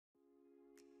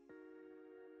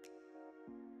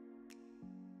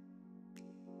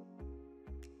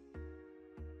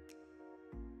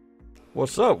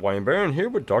What's up, Wayne Barron here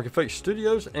with Audio-Technica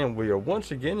Studios, and we are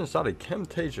once again inside of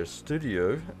Camtasia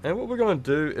Studio. And what we're going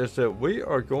to do is that we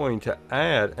are going to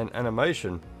add an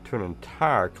animation to an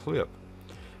entire clip.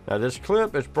 Now this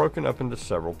clip is broken up into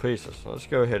several pieces. So let's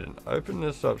go ahead and open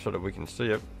this up so that we can see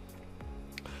it.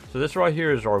 So this right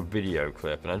here is our video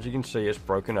clip, and as you can see, it's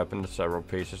broken up into several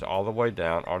pieces all the way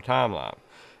down our timeline.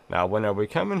 Now whenever we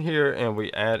come in here and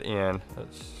we add in,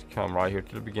 let's come right here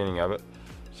to the beginning of it.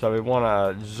 So we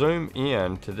want to zoom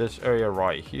in to this area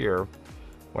right here.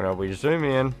 Whenever we zoom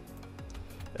in,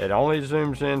 it only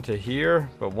zooms into here,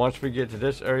 but once we get to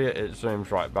this area, it zooms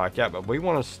right back out. But we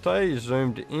want to stay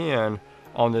zoomed in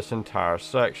on this entire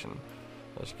section.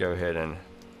 Let's go ahead and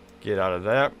get out of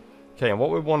that. Okay, and what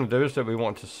we want to do is that we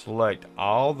want to select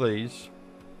all these,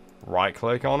 right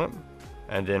click on it,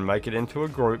 and then make it into a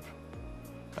group.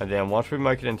 And then once we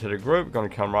make it into the group, we're going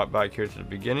to come right back here to the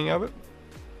beginning of it.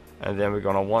 And then we're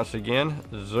going to once again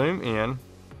zoom in,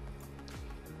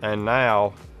 and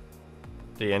now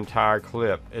the entire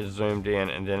clip is zoomed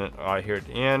in, and then right here at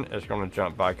the end it's going to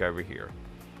jump back over here.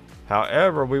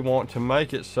 However, we want to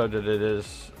make it so that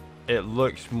it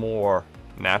looks more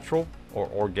natural or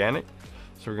organic.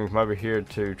 So we're going to come over here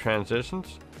to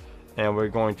transitions, and we're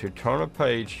going to turn a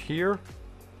page here,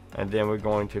 and then we're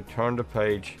going to turn the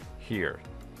page here,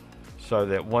 so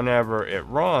that whenever it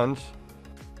runs,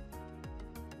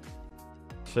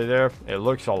 see there, it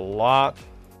looks a lot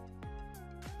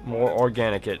more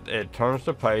organic. It turns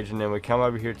the page, and then we come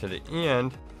over here to the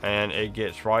end, and it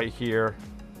gets right here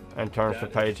and turns the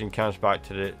page and comes back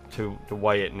to the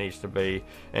way it needs to be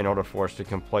in order for us to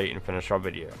complete and finish our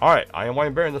video. Alright, I am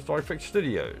Wayne Barron, the Audio-Technica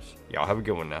Studios. Y'all have a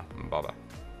good one now. Bye bye.